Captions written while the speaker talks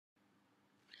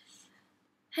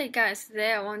Hey guys,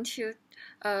 today I want to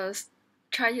uh,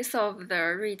 try to solve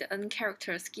the read n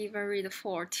characters given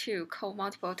read4 to code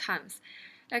multiple times.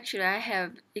 Actually, I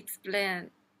have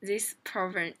explained this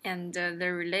problem and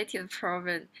the related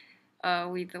problem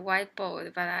with the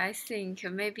whiteboard, but I think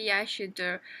maybe I should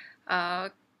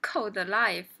code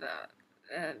live.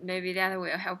 Maybe that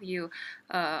will help you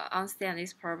understand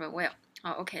this problem well.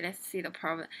 Okay, let's see the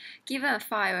problem. Given a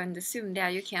file and assume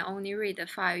that you can only read the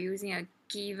file using a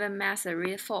given method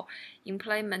read4.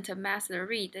 Implement a method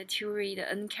read to read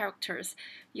n characters.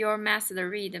 Your method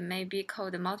read may be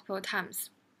called multiple times.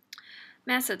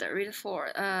 Method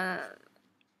read4.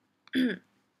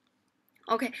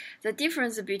 Okay, the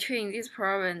difference between this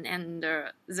problem and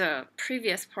the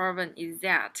previous problem is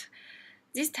that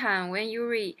this time when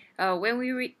we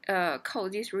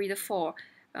code this read4,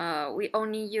 we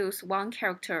only use one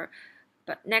character,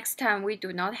 but next time we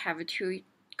do not have to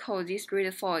code this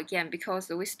read4 again because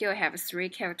we still have 3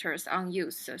 characters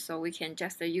unused, so we can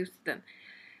just use them.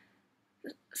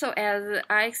 So as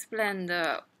I explained,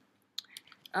 it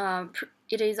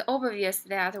is obvious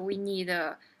that we need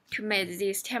to make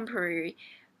this temporary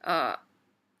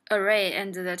array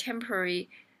and the temporary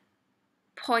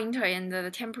pointer and the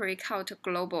temporary count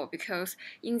global, because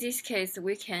in this case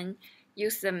we can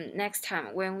use them next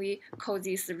time when we call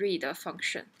this read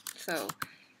function. So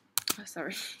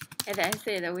sorry, as I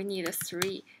said, we need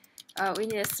three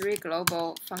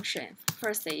global functions.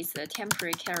 First is the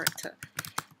temporary character,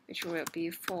 which will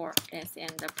be 4s,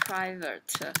 and the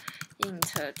private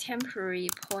int temporary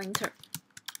pointer.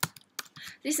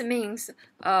 This means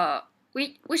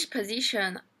which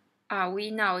position are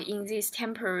we now in this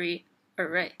temporary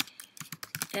array,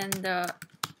 and a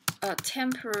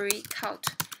temporary count,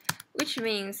 which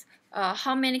means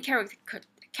how many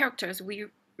characters we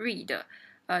read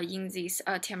in this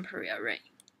temporary array.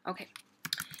 Okay,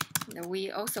 and we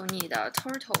also need a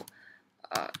total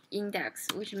index,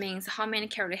 which means how many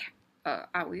characters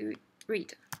are we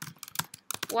read,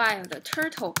 while the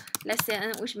total less than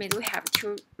n, which means we have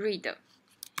to read.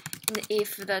 And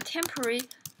if the temporary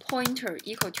pointer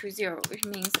equal to 0, which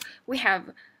means we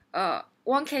have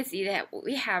one case is that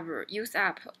we have used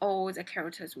up all the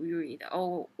characters we read,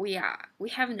 or we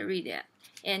haven't read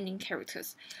any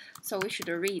characters, so we should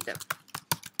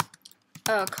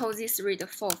call this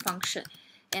read4 function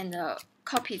and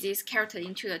copy this character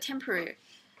into the temporary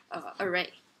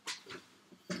array.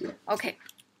 Okay.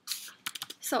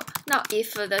 So now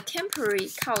if the temporary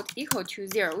count equal to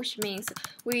 0, which means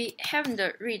we haven't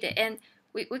read and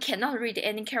we cannot read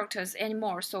any characters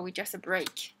anymore, so we just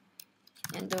break.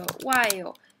 And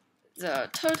while the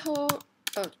total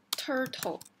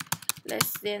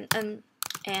less than n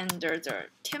and the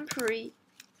temporary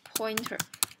pointer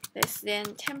less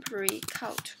than temporary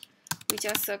count, we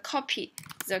just copy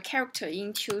the character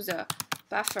into the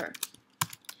buffer,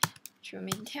 which will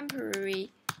mean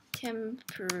temporary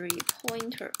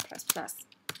pointer plus.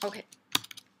 Okay.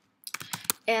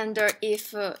 And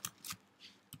if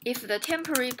the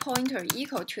temporary pointer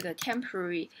equal to the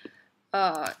temporary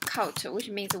count, which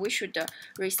means we should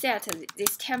reset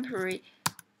this temporary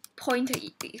pointer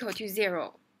equal to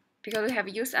 0, because we have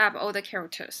used up all the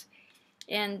characters.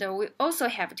 And we also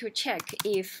have to check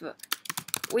if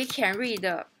we can read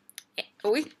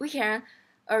read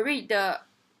the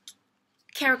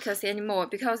characters anymore,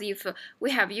 because if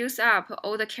we have used up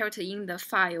all the characters in the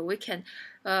file, we can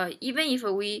even if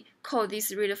we call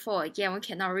this read4 again, we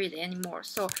cannot read anymore.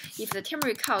 So if the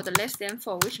temporary count less than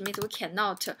 4, which means we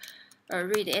cannot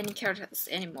read any characters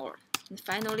anymore. And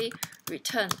finally,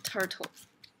 return turtle.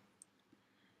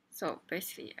 So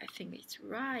basically, I think it's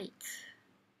right.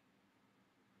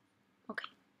 Okay.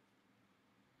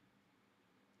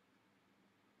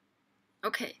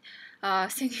 Okay.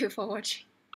 Thank you for watching.